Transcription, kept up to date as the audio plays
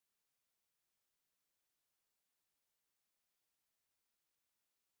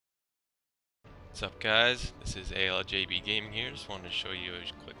What's up, guys? This is ALJB Gaming here. Just wanted to show you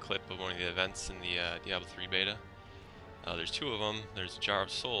a quick clip of one of the events in the Diablo 3 beta. There's two of them. There's Jar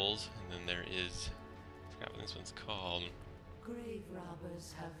of Souls, and then there is, I forgot what this one's called. Grave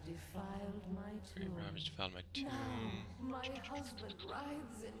robbers have defiled my tomb. Grave Robbers defiled my tomb. Now my husband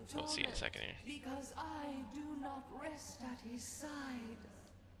writhes in torment We'll see in a second here. because I do not rest at his side.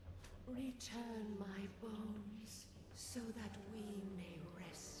 Return my bones so that we may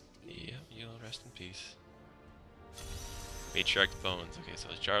rest in Yep, you'll rest in peace. Matriarch bones. Okay, so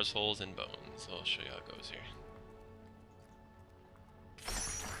it's Jar of Souls and bones. So I'll show you how it goes here.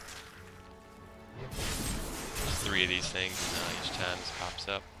 There's three of these things, and each time this pops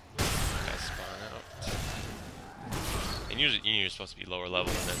up, guys spawn out. And usually you're supposed to be lower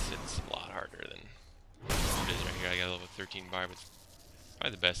level than this. It's a lot harder than it is right here. I got a level 13 bar, but it's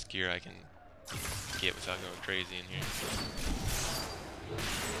probably the best gear I can get without going crazy in here. I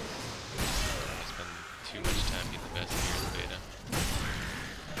spend too much time getting the best gear in the beta.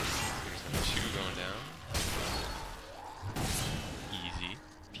 Here's number 2 going down. Easy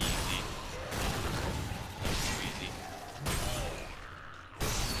peasy. Easy.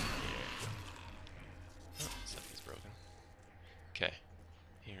 Oh, something's broken. Okay,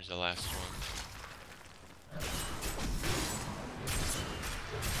 here's the last one.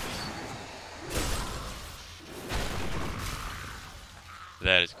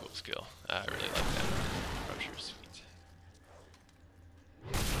 That is a cool skill. I really like that. Crusher, sweet.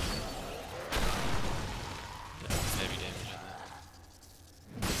 Yeah, heavy damage on that.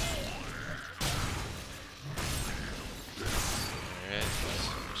 Alright, let's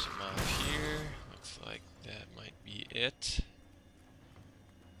finish them off here. Looks like that might be it.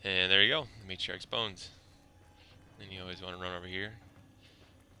 And there you go, Matriarch's bones. Then you always want to run over here.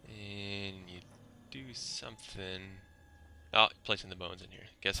 And you do something. Oh, placing the bones in here.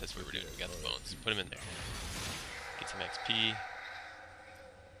 Guess that's what we're doing. We got the bones. Put them in there. Get some XP.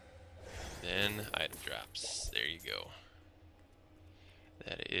 Then item drops. There you go.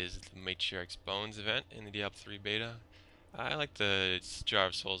 That is the Matriarch's Bones event in the Diablo 3 beta. I like the Jar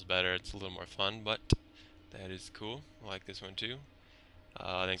of Souls better. It's a little more fun, but that is cool. I like this one too.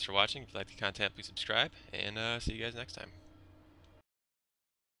 Thanks for watching. If you like the content, please subscribe, and see you guys next time.